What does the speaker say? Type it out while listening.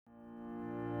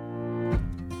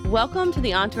Welcome to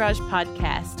the Entourage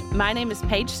Podcast. My name is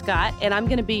Paige Scott, and I'm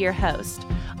going to be your host.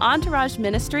 Entourage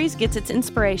Ministries gets its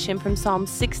inspiration from Psalm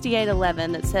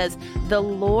 68:11 that says, "The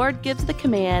Lord gives the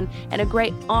command, and a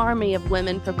great army of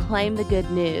women proclaim the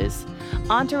good news."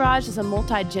 Entourage is a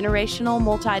multi-generational,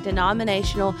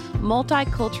 multi-denominational,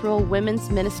 multicultural women's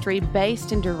ministry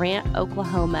based in Durant,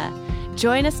 Oklahoma.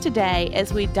 Join us today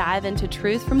as we dive into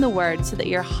truth from the Word so that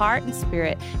your heart and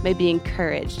spirit may be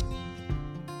encouraged.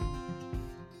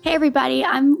 Hey everybody,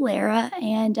 I'm Lara,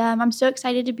 and I'm so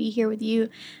excited to be here with you.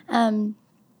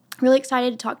 Really excited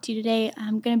to talk to you today.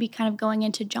 I'm going to be kind of going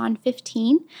into John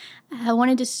 15. I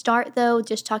wanted to start though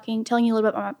just telling you a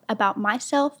little bit about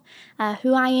myself,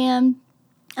 who I am,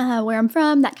 where I'm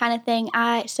from, that kind of thing.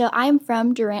 I am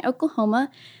from Durant,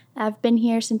 Oklahoma. I've been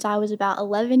here since I was about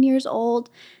 11 years old.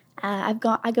 I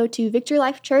go to Victory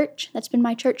Life Church. That's been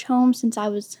my church home since I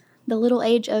was the little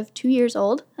age of 2 years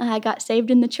old. I got saved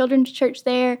in the children's church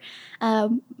there.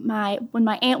 When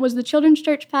my aunt was the children's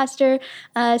church pastor,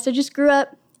 so just grew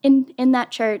up in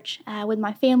that church with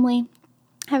my family.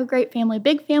 I have a great family,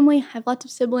 big family. I have lots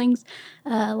of siblings,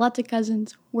 lots of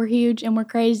cousins. We're huge and we're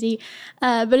crazy,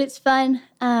 but it's fun.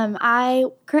 I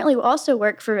currently also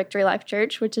work for Victory Life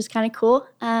Church, which is kind of cool.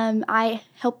 I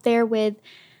help there with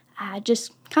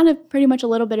just kind of pretty much a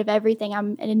little bit of everything.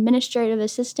 I'm an administrative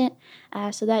assistant,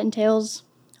 so that entails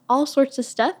all sorts of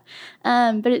stuff,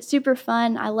 but it's super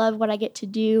fun. I love what I get to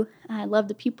do. I love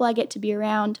the people I get to be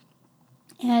around,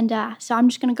 and so I'm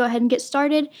just going to go ahead and get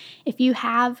started. If you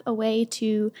have a way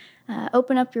to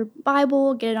open up your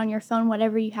Bible, get it on your phone,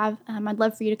 whatever you have, I'd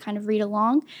love for you to kind of read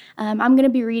along. I'm going to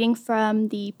be reading from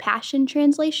the Passion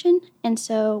Translation, and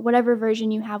so whatever version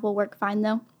you have will work fine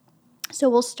though. So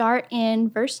we'll start in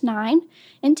verse 9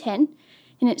 and 10,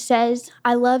 and it says,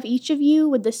 "I love each of you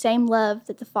with the same love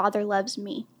that the Father loves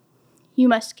me. You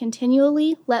must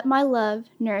continually let my love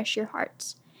nourish your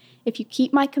hearts. If you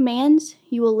keep my commands,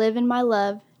 you will live in my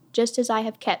love, just as I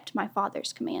have kept my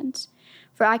Father's commands.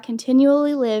 For I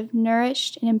continually live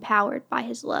nourished and empowered by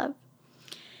his love."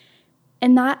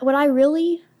 And that what I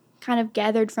really kind of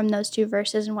gathered from those two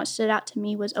verses and what stood out to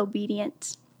me was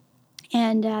obedience.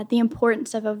 And the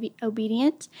importance of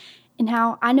obedience, and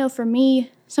how I know for me,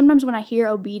 sometimes when I hear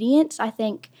obedience, I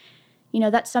think,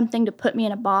 that's something to put me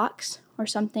in a box or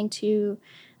something to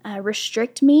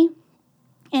restrict me,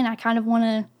 and I kind of want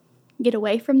to get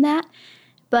away from that.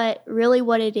 But really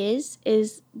what it is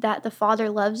that the Father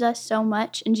loves us so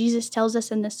much, and Jesus tells us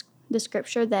in the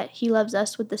scripture that he loves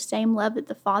us with the same love that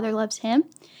the Father loves him.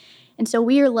 And so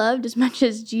we are loved as much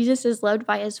as Jesus is loved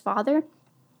by his Father.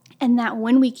 And that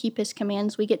when we keep his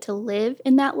commands, we get to live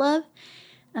in that love.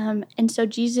 And so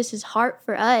Jesus' heart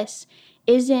for us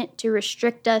isn't to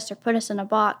restrict us or put us in a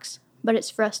box, but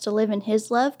it's for us to live in his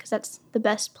love, because that's the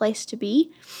best place to be.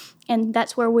 And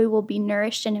that's where we will be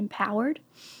nourished and empowered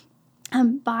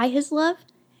by his love.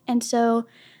 And so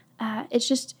it's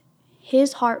just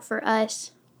his heart for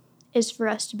us is for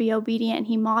us to be obedient, and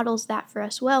he models that for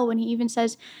us well when he even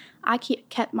says, "I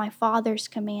kept my Father's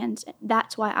commands.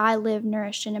 That's why I live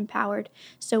nourished and empowered.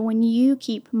 So when you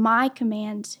keep my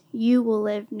commands, you will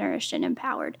live nourished and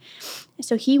empowered."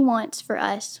 So he wants for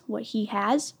us what he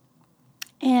has.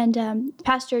 And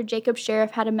Pastor Jacob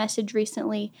Sheriff had a message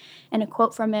recently, and a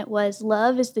quote from it was,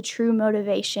 "Love is the true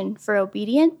motivation for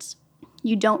obedience.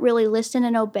 You don't really listen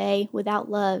and obey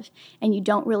without love, and you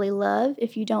don't really love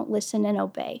if you don't listen and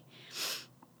obey."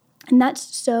 And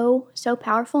that's so, so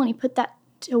powerful, and he put that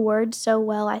to words so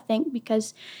well, I think,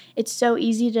 because it's so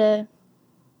easy to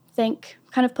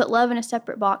kind of put love in a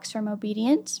separate box from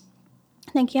obedience.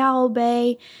 Think, yeah, I'll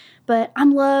obey, but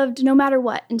I'm loved no matter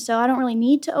what, and so I don't really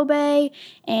need to obey,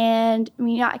 and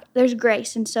there's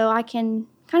grace, and so I can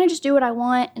kind of just do what I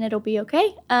want, and it'll be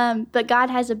okay. But God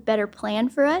has a better plan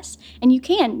for us, and you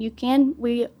can.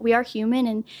 We are human,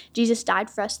 and Jesus died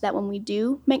for us that when we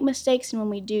do make mistakes and when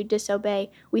we do disobey,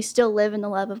 we still live in the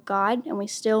love of God, and we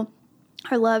still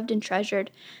are loved and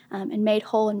treasured and made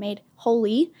whole and made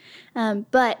holy.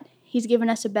 But he's given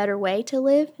us a better way to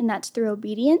live, and that's through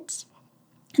obedience.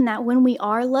 And that when we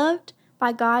are loved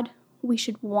by God, we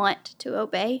should want to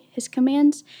obey his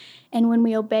commands. And when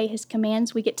we obey his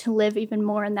commands, we get to live even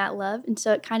more in that love. And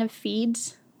so it kind of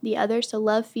feeds the other. So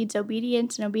love feeds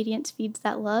obedience, and obedience feeds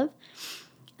that love.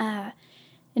 And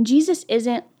Jesus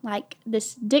isn't like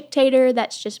this dictator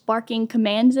that's just barking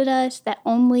commands at us that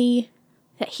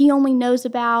he only knows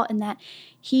about, and that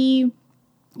he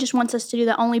just wants us to do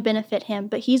that only benefit him.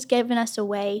 But he's given us a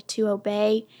way to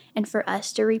obey and for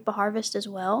us to reap a harvest as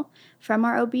well from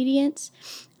our obedience,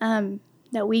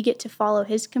 that we get to follow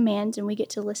his commands, and we get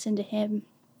to listen to him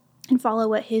and follow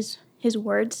what his his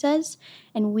word says,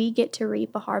 and we get to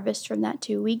reap a harvest from that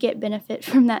too. We get benefit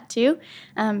from that too,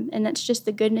 and that's just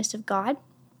the goodness of God.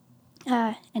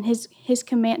 And his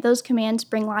command, those commands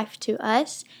bring life to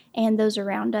us and those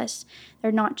around us.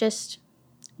 They're not just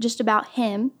about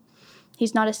him.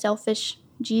 He's not a selfish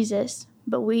Jesus,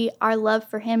 but our love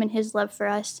for him and his love for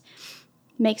us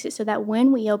makes it so that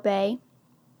when we obey,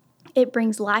 it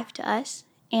brings life to us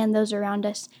and those around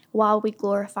us while we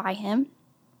glorify him.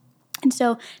 And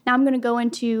so now I'm going to go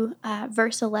into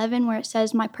verse 11 where it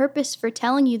says, "My purpose for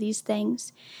telling you these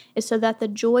things is so that the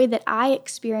joy that I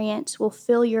experience will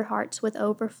fill your hearts with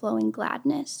overflowing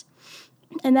gladness."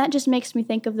 And that just makes me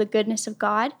think of the goodness of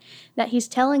God, that he's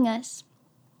telling us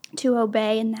to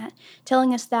obey, and that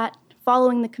telling us that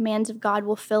following the commands of God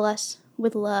will fill us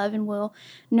with love and will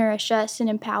nourish us and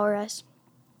empower us,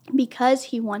 because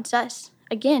he wants us,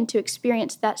 again, to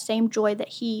experience that same joy that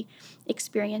he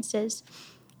experiences.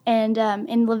 And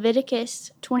in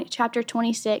Leviticus chapter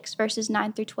 26, verses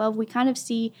 9 through 12, we kind of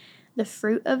see the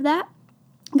fruit of that.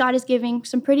 God is giving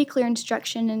some pretty clear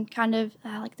instruction and kind of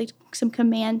some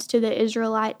commands to the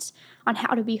Israelites on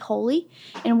how to be holy.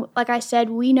 And like I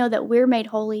said, we know that we're made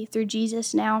holy through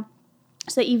Jesus now.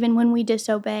 So even when we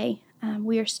disobey,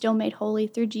 we are still made holy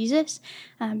through Jesus.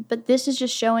 But this is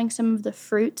just showing some of the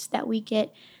fruits that we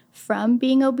get from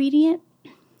being obedient.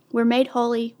 We're made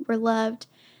holy. We're loved.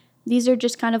 These are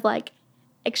just kind of like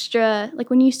extra, like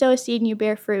when you sow a seed and you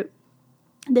bear fruit,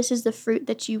 this is the fruit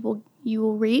that you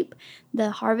will reap,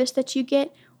 the harvest that you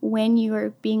get when you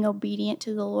are being obedient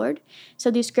to the Lord.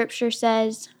 So the scripture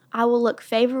says, "I will look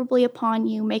favorably upon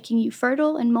you, making you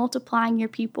fertile and multiplying your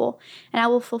people, and I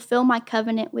will fulfill my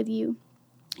covenant with you.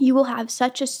 You will have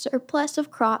such a surplus of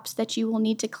crops that you will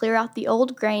need to clear out the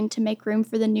old grain to make room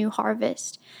for the new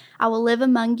harvest. I will live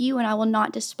among you, and I will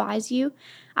not despise you.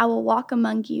 I will walk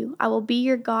among you. I will be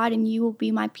your God, and you will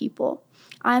be my people.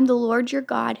 I am the Lord your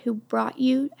God who brought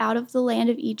you out of the land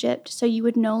of Egypt, so you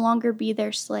would no longer be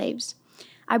their slaves.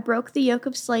 I broke the yoke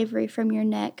of slavery from your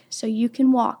neck, so you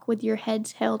can walk with your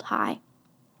heads held high."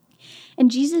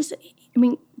 And Jesus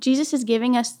is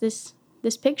giving us this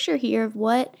picture here of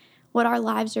what our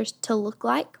lives are to look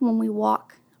like when we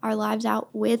walk our lives out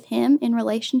with him, in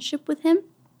relationship with him.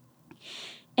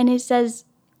 And it says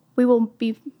we will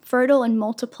be fertile and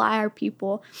multiply our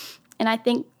people. And I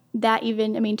think that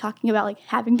talking about like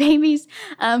having babies,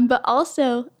 but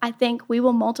also I think we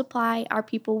will multiply our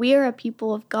people. We are a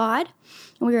people of God,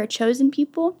 and we are a chosen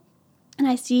people. And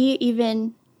I see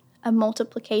even a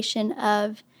multiplication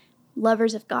of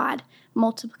lovers of God,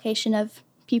 multiplication of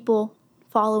people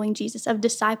following Jesus, of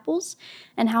disciples,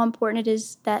 and how important it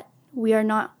is that we're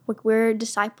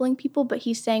discipling people, but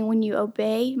he's saying when you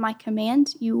obey my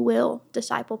commands, you will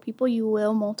disciple people, you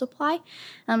will multiply.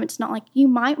 It's not like you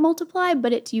might multiply,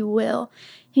 but it's you will.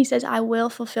 He says, "I will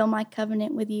fulfill my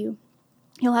covenant with you.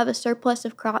 You'll have a surplus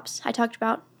of crops." I talked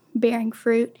about bearing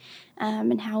fruit,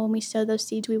 and how when we sow those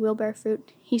seeds, we will bear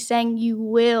fruit. He's saying you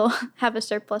will have a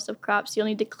surplus of crops. You'll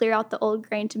need to clear out the old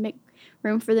grain to make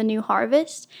room for the new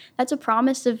harvest. That's a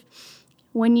promise of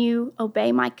when you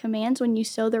obey my commands, when you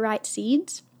sow the right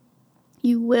seeds,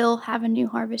 you will have a new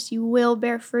harvest. You will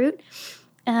bear fruit.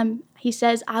 He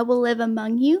says, "I will live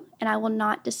among you, and I will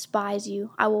not despise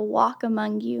you. I will walk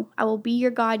among you. I will be your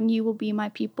God, and you will be my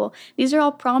people." These are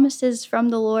all promises from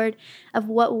the Lord of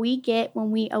what we get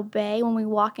when we obey, when we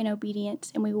walk in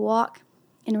obedience, and we walk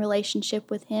in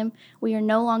relationship with him. We are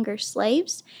no longer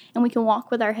slaves, and we can walk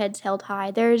with our heads held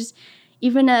high. There's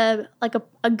even a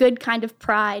good kind of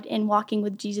pride in walking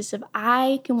with Jesus, of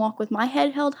I can walk with my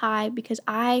head held high because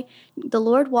the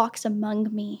Lord walks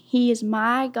among me. He is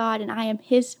my God, and I am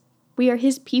his. We are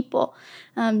his people.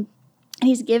 And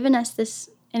he's given us this,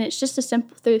 and it's just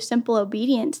through simple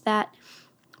obedience that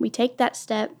we take that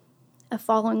step of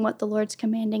following what the Lord's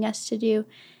commanding us to do.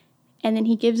 And then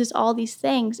he gives us all these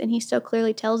things, and he so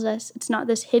clearly tells us it's not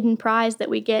this hidden prize that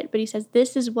we get, but he says,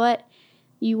 this is what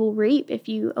you will reap if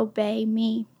you obey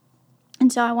me.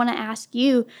 And so I want to ask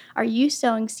you, are you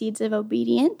sowing seeds of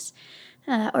obedience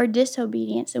or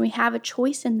disobedience? And we have a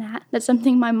choice in that. That's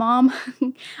something my mom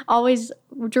always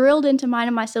drilled into mine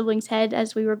and my siblings' head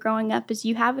as we were growing up, is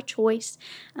you have a choice.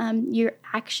 Your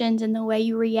actions and the way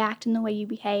you react and the way you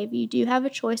behave, you do have a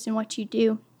choice in what you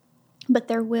do. But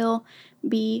there will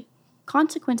be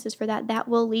consequences for that. That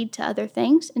will lead to other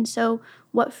things. And so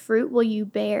what fruit will you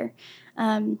bear?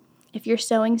 If you're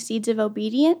sowing seeds of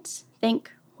obedience,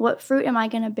 think, what fruit am I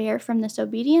going to bear from this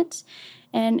obedience?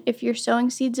 And if you're sowing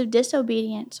seeds of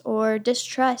disobedience or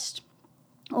distrust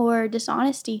or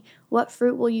dishonesty, what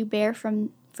fruit will you bear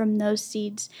from those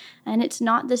seeds? And it's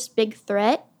not this big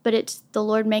threat, but it's the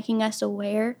Lord making us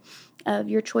aware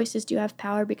your choices do have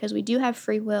power, because we do have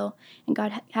free will, and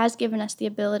God has given us the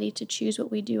ability to choose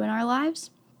what we do in our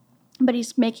lives. But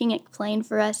he's making it plain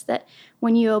for us that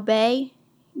when you obey,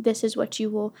 this is what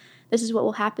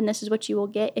will happen. This is what you will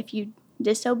get. If you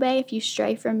disobey, if you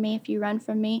stray from me, if you run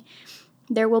from me,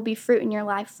 there will be fruit in your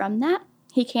life from that.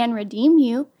 He can redeem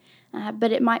you,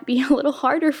 but it might be a little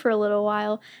harder for a little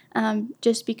while,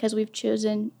 just because we've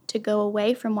chosen to go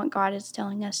away from what God is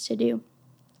telling us to do.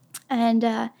 And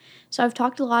so I've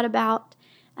talked a lot about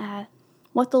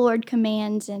what the Lord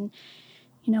commands, and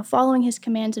following his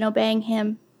commands and obeying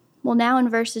him. Well, now in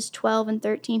verses 12 and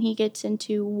 13, he gets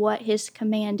into what his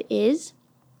command is.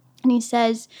 And he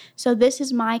says, "So this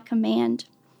is my command: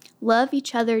 love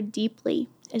each other deeply,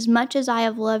 as much as I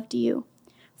have loved you.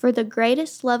 For the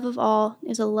greatest love of all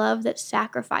is a love that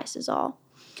sacrifices all.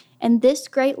 And this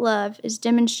great love is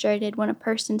demonstrated when a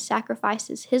person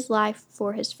sacrifices his life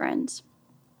for his friends."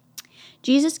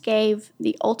 Jesus gave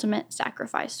the ultimate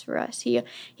sacrifice for us. He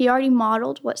already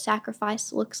modeled what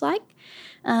sacrifice looks like.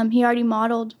 He already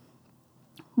modeled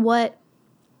what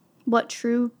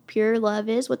true, pure love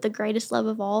is, what the greatest love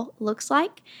of all looks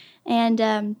like.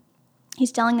 And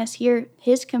he's telling us here,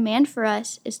 his command for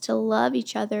us is to love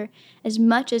each other as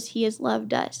much as he has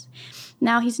loved us.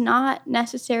 Now, he's not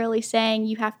necessarily saying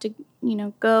you have to,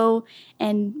 go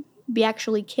and be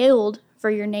actually killed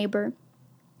for your neighbor.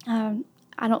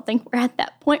 I don't think we're at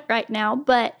that point right now,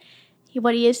 but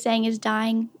what he is saying is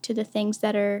dying to the things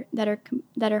that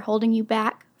are holding you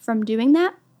back from doing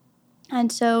that. And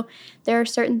so there are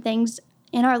certain things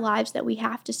in our lives that we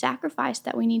have to sacrifice,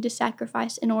 that we need to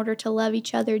sacrifice in order to love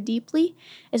each other deeply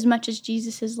as much as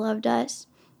Jesus has loved us.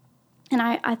 And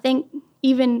I think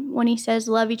even when he says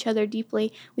love each other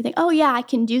deeply, we think, oh yeah, I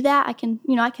can do that. I can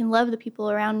love the people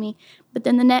around me. But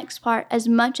then the next part, as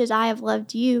much as I have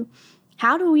loved you,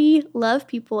 how do we love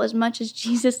people as much as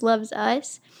Jesus loves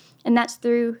us? And that's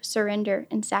through surrender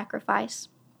and sacrifice.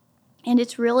 And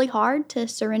it's really hard to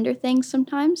surrender things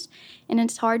sometimes, and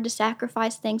it's hard to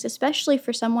sacrifice things, especially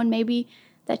for someone maybe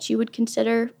that you would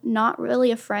consider not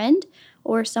really a friend,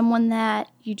 or someone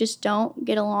that you just don't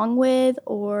get along with,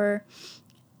 or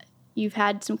you've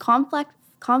had some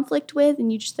conflict with,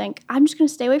 and you just think, I'm just going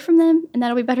to stay away from them, and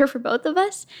that'll be better for both of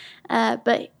us.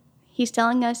 But he's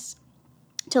telling us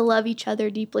to love each other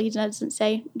deeply. He doesn't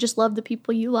say just love the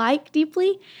people you like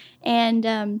deeply.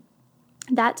 And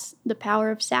that's the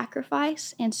power of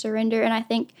sacrifice and surrender. And I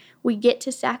think we get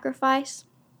to sacrifice.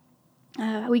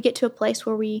 We get to a place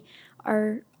where we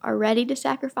are ready to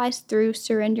sacrifice through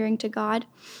surrendering to God.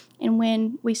 And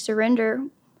when we surrender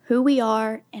who we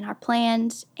are and our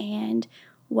plans and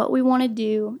what we want to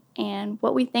do and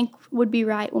what we think would be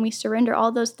right, when we surrender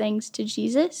all those things to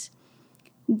Jesus,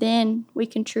 then we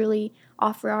can truly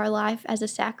offer our life as a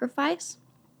sacrifice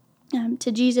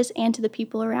to Jesus and to the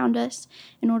people around us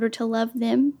in order to love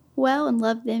them well and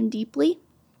love them deeply.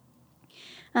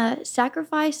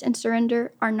 Sacrifice and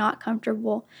surrender are not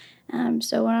comfortable.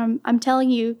 So when I'm telling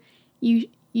you, we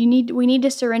need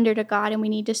to surrender to God, and we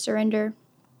need to surrender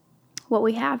what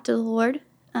we have to the Lord.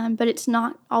 But it's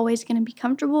not always going to be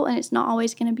comfortable, and it's not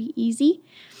always going to be easy.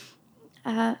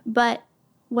 But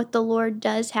what the Lord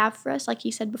does have for us, like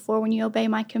he said before, when you obey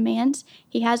my commands,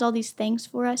 he has all these things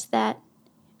for us that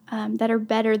are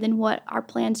better than what our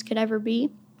plans could ever be.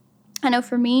 I know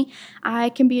for me, I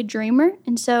can be a dreamer.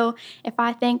 And so if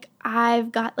I think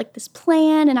I've got like this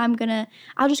plan and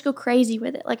I'll just go crazy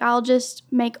with it. Like I'll just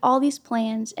make all these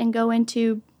plans and go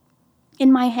in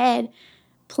my head,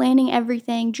 planning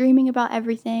everything, dreaming about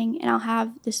everything. And I'll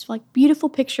have this like beautiful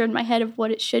picture in my head of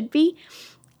what it should be.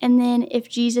 And then if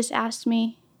Jesus asks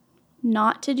me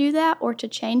not to do that or to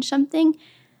change something,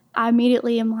 I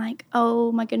immediately am like,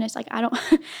 oh my goodness, like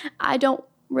I don't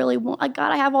really want, like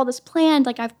God, I have all this planned,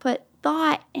 like I've put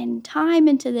thought and time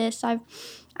into this, I've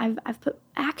put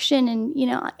action,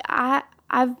 and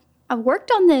I've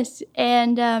worked on this,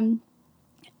 and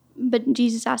but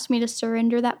Jesus asked me to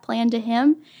surrender that plan to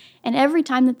him, and every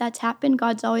time that's happened,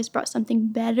 God's always brought something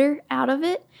better out of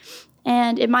it,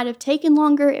 and it might have taken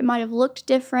longer, it might have looked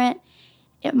different,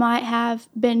 it might have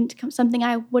been something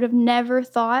I would have never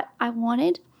thought I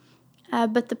wanted.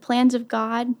 But the plans of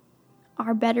God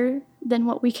are better than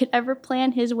what we could ever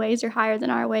plan. His ways are higher than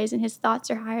our ways, and his thoughts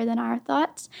are higher than our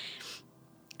thoughts.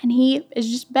 And he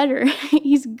is just better.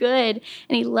 He's good,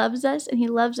 and he loves us, and he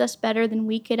loves us better than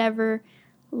we could ever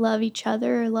love each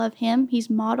other or love him. He's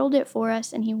modeled it for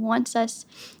us, and he wants us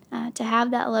to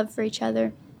have that love for each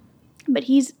other. But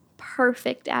he's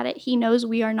perfect at it. He knows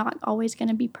we are not always going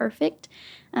to be perfect.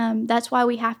 That's why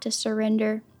we have to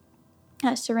surrender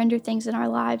things in our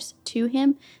lives to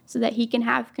him so that he can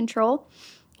have control.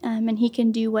 and he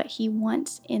can do what he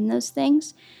wants in those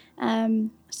things.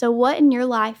 So what in your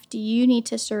life do you need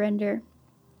to surrender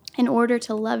in order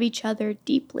to love each other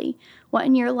deeply? What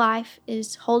in your life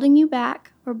is holding you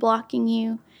back or blocking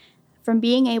you from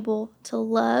being able to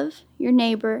love your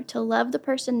neighbor, to love the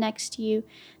person next to you,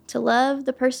 to love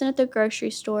the person at the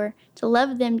grocery store, to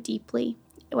love them deeply,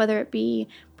 whether it be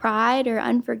pride or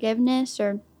unforgiveness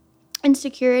or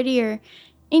insecurity or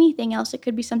anything else? It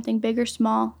could be something big or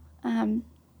small.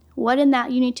 What in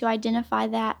that you need to identify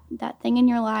that thing in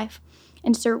your life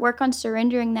and work on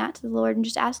surrendering that to the Lord, and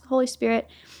just ask the Holy Spirit,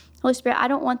 I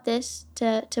don't want this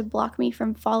to block me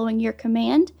from following your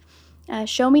command.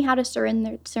 Show me how to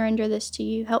surrender this to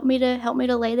you. Help me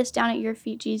to lay this down at your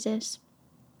feet, Jesus.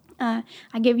 I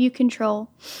give you control.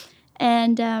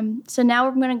 And so now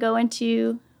we're going to go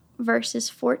into verses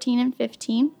 14 and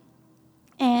 15.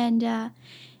 And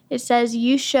it says,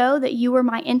 "You show that you are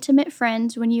my intimate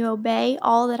friends when you obey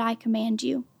all that I command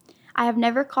you. I have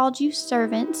never called you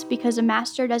servants, because a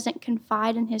master doesn't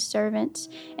confide in his servants,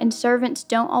 and servants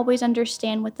don't always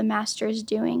understand what the master is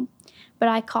doing. But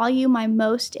I call you my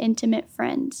most intimate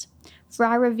friends, for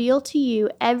I reveal to you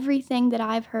everything that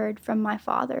I've heard from my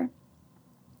Father."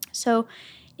 So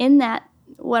in that,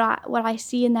 what I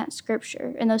see in that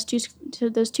scripture, in those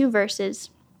two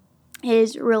verses,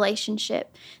 is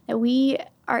relationship. That we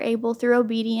are able, through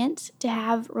obedience, to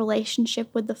have relationship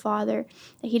with the Father.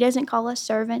 That he doesn't call us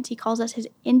servants, he calls us his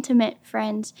intimate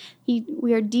friends.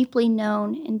 We are deeply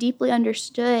known and deeply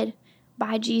understood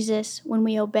by Jesus when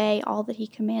we obey all that he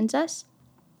commands us.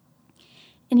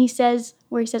 And he says,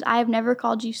 I have never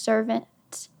called you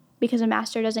servants, because a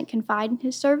master doesn't confide in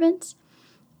his servants.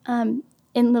 In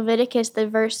Leviticus, the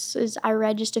verses I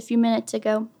read just a few minutes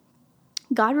ago,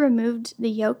 God removed the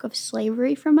yoke of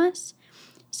slavery from us.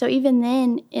 So even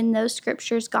then, in those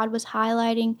scriptures, God was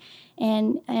highlighting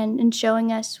and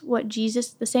showing us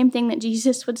the same thing that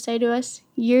Jesus would say to us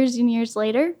years and years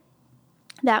later,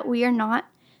 that we are not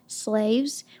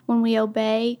slaves when we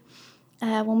obey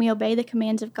the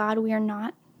commands of God.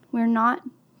 We're not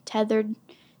tethered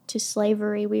to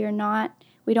slavery. We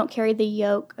don't carry the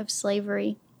yoke of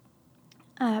slavery.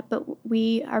 But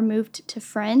we are moved to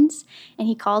friends, and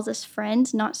he calls us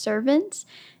friends, not servants.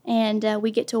 And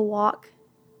we get to walk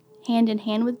hand in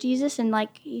hand with Jesus. And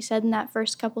like he said in that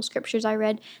first couple scriptures I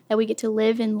read, that we get to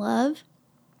live in love.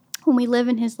 When we live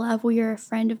in his love, we are a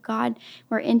friend of God.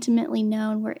 We're intimately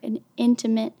known. We're in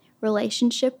intimate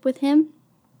relationship with him.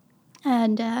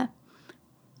 And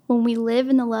when we live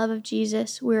in the love of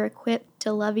Jesus, we're equipped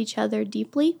to love each other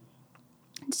deeply.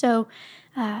 So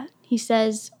he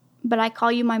says, "But I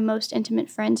call you my most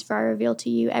intimate friends, for I reveal to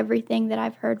you everything that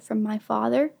I've heard from my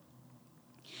Father."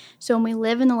 So when we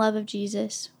live in the love of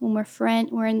Jesus, when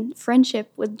we're in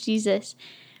friendship with Jesus,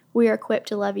 we are equipped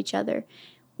to love each other.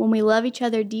 When we love each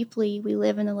other deeply, we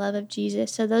live in the love of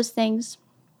Jesus. So those things,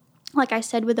 like I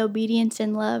said, with obedience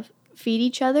and love, feed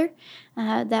each other.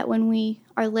 That when we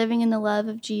are living in the love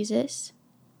of Jesus,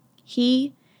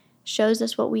 he shows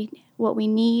us what we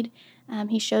need.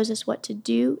 He shows us what to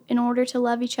do in order to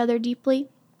love each other deeply.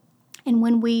 And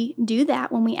when we do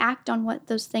that, when we act on what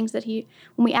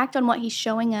he's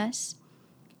showing us,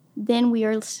 then we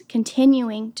are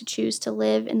continuing to choose to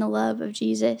live in the love of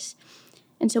Jesus.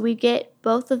 And so we get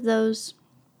both of those.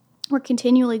 We're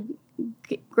continually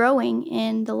growing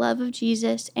in the love of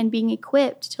Jesus and being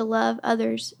equipped to love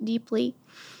others deeply.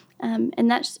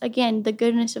 And that's, again, the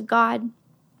goodness of God.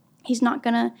 He's not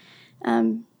going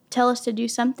to tell us to do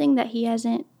something that he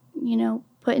hasn't,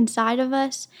 put inside of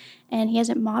us, and he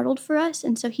hasn't modeled for us.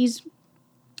 And so he's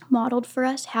modeled for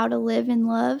us how to live in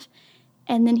love,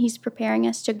 and then he's preparing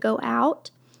us to go out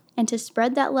and to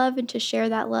spread that love and to share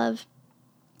that love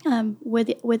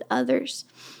with others.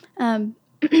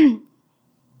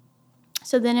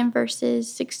 So then in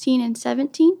verses 16 and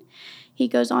 17, he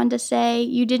goes on to say,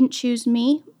 "You didn't choose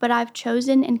me, but I've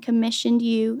chosen and commissioned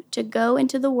you to go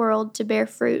into the world to bear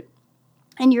fruit.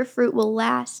 And your fruit will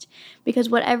last, because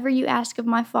whatever you ask of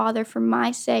my Father for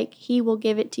my sake, he will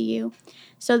give it to you.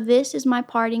 So this is my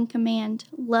parting command: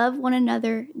 love one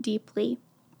another deeply."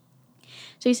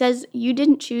 So he says, you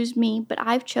didn't choose me, but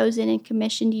I've chosen and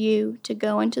commissioned you to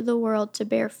go into the world to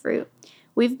bear fruit.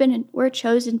 We're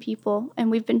chosen people, and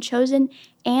we've been chosen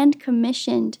and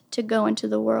commissioned to go into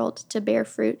the world to bear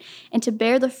fruit and to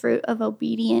bear the fruit of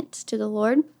obedience to the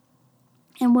Lord.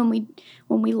 And when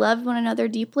we love one another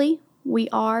deeply, we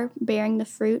are bearing the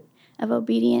fruit of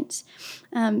obedience.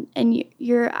 And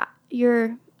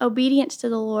your obedience to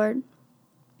the Lord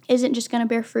isn't just going to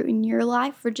bear fruit in your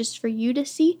life or just for you to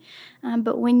see,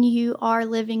 but when you are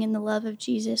living in the love of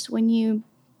Jesus, when you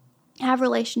have a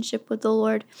relationship with the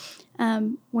Lord,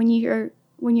 when you're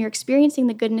experiencing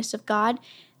the goodness of God,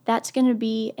 that's going to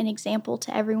be an example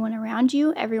to everyone around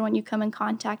you, everyone you come in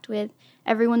contact with,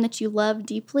 everyone that you love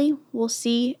deeply will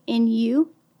see in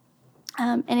you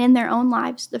and in their own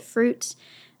lives the fruits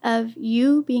of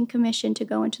you being commissioned to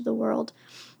go into the world.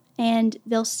 And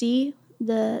they'll see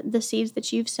the seeds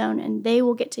that you've sown, and they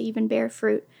will get to even bear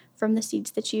fruit from the seeds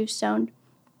that you've sown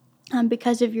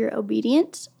because of your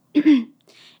obedience.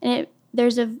 And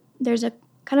there's a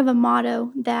kind of a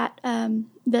motto that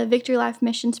the Victory Life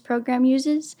Missions program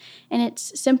uses, and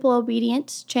it's simple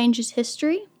obedience changes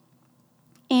history.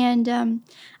 And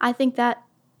I think that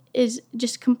is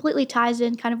just completely ties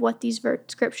in kind of what these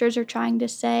scriptures are trying to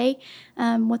say,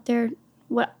 what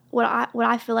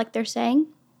I feel like they're saying,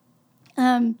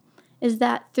 is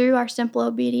that through our simple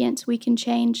obedience we can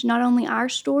change not only our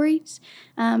stories,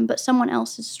 but someone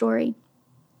else's story,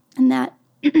 and that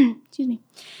excuse me,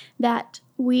 that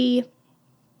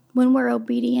when we're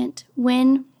obedient,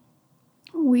 when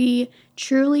we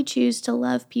truly choose to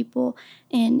love people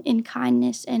in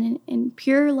kindness and in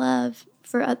pure love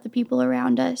for the people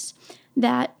around us,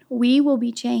 that we will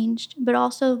be changed, but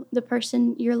also the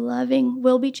person you're loving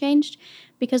will be changed,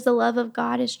 because the love of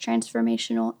God is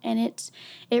transformational, and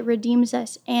it redeems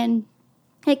us, and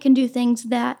it can do things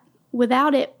that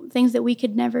without it, things that we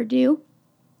could never do.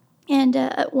 And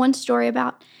one story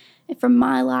from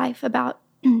my life about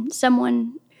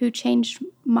someone who changed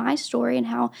my story and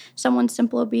how someone's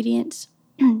simple obedience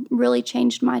really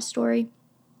changed my story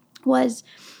was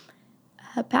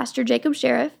Pastor Jacob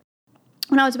Sheriff.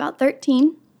 When I was about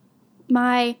 13,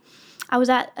 I was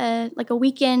at a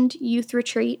weekend youth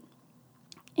retreat,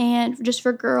 and just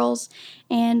for girls,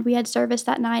 and we had service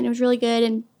that night. It was really good.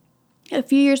 And a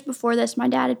few years before this, my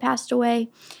dad had passed away,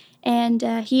 and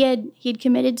he'd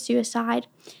committed suicide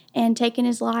and taken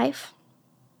his life.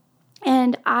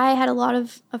 And I had a lot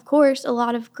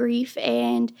of grief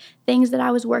and things that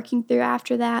I was working through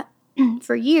after that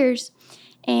for years,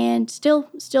 and still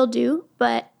do.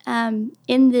 But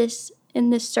in this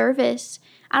service,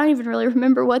 I don't even really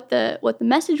remember what the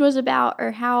message was about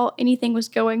or how anything was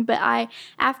going. But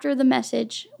after the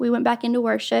message, we went back into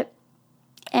worship,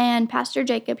 and Pastor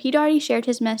Jacob, he'd already shared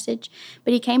his message,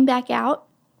 but he came back out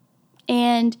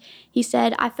and he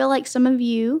said, "I feel like some of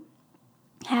you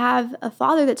have a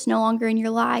father that's no longer in your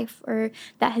life, or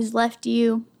that has left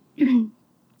you and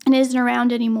isn't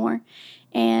around anymore."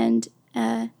 And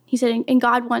he said, and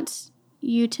God wants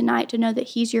you tonight to know that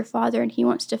he's your father, and he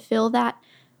wants to fill that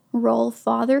role of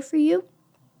father for you.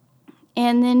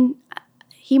 And then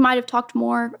he might have talked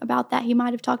more about that. He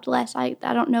might have talked less. I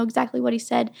don't know exactly what he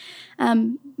said.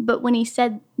 But when he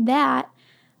said that,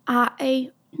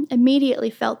 I immediately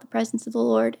felt the presence of the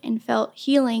Lord and felt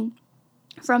healing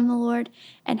from the Lord,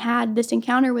 and had this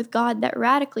encounter with God that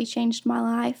radically changed my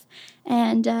life.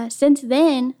 And since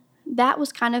then, that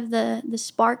was kind of the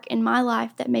spark in my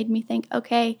life that made me think,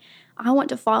 okay, I want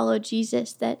to follow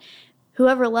Jesus, that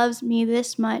whoever loves me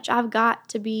this much, I've got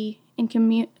to be in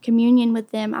communion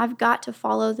with them. I've got to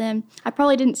follow them. I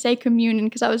probably didn't say communion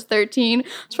because I was 13. I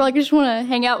was probably just want to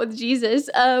hang out with Jesus.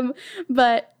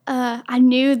 But I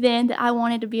knew then that I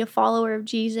wanted to be a follower of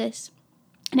Jesus.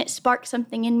 And it sparked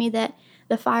something in me, that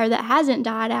the fire that hasn't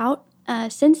died out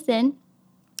since then.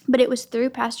 But it was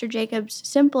through Pastor Jacob's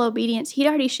simple obedience. He'd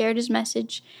already shared his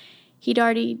message. He'd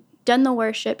already done the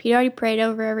worship. He'd already prayed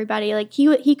over everybody. Like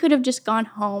he could have just gone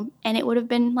home, and it would have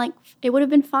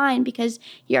been fine, because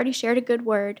he already shared a good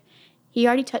word. He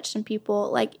already touched some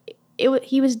people.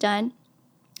 He was done.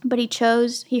 But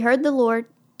he heard the Lord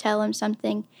tell him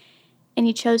something, and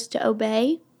he chose to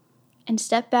obey and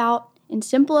step out in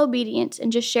simple obedience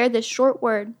and just share this short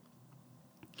word,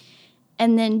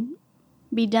 and then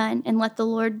be done and let the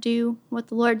Lord do what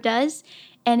the Lord does.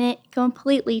 And it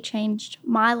completely changed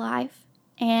my life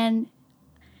and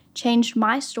changed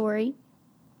my story.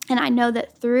 And I know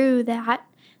that through that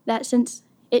since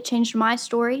it changed my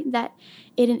story, that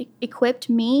it equipped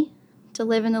me to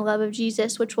live in the love of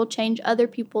Jesus, which will change other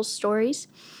people's stories.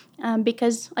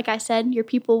 Because, like I said, your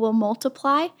people will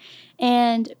multiply.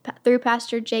 And through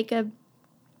Pastor Jacob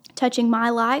touching my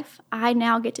life, I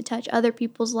now get to touch other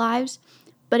people's lives.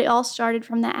 But it all started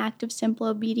from that act of simple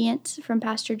obedience from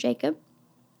Pastor Jacob.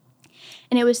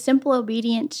 And it was simple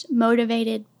obedience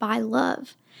motivated by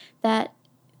love. That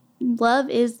love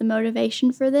is the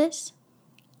motivation for this.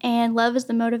 And love is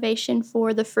the motivation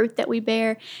for the fruit that we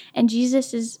bear. And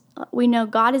we know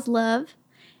God is love.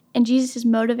 And Jesus is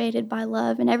motivated by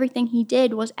love. And everything he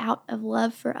did was out of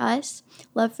love for us,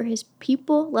 love for his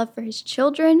people, love for his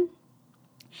children.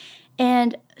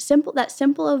 And that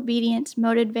simple obedience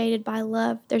motivated by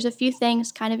love. There's a few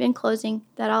things kind of in closing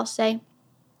that I'll say.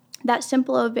 That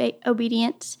simple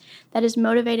obedience that is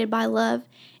motivated by love,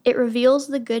 it reveals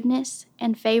the goodness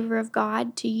and favor of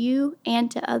God to you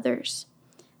and to others.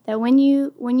 That when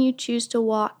you choose to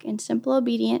walk in simple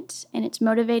obedience and it's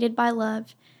motivated by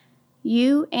love,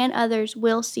 you and others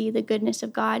will see the goodness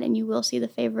of God and you will see the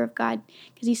favor of God,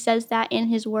 because he says that in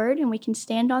his word and we can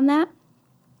stand on that.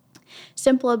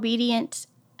 Simple obedience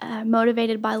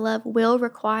motivated by love will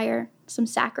require some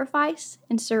sacrifice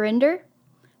and surrender,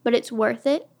 but it's worth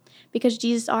it because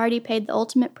Jesus already paid the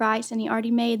ultimate price and he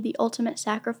already made the ultimate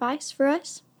sacrifice for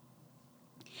us.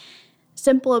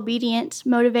 Simple obedience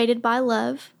motivated by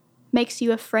love makes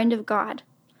you a friend of God.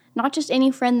 Not just any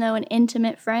friend though, an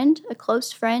intimate friend, a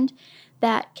close friend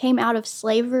that came out of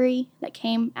slavery, that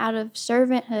came out of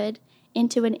servanthood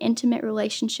into an intimate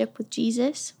relationship with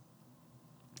Jesus.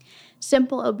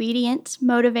 Simple obedience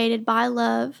motivated by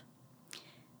love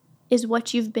is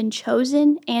what you've been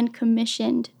chosen and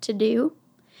commissioned to do.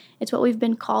 It's what we've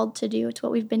been called to do. It's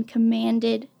what we've been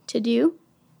commanded to do.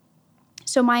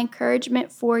 So my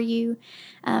encouragement for you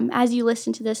as you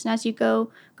listen to this and as you go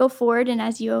forward and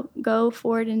as you go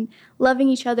forward and loving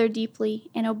each other deeply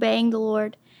and obeying the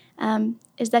Lord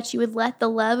is that you would let the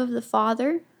love of the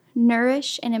Father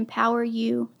nourish and empower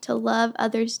you to love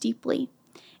others deeply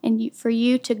and for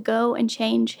you to go and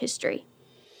change history.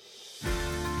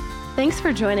 Thanks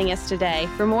for joining us today.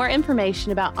 For more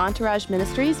information about Entourage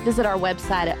Ministries, visit our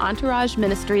website at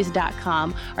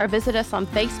entourageministries.com or visit us on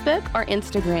Facebook or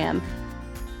Instagram.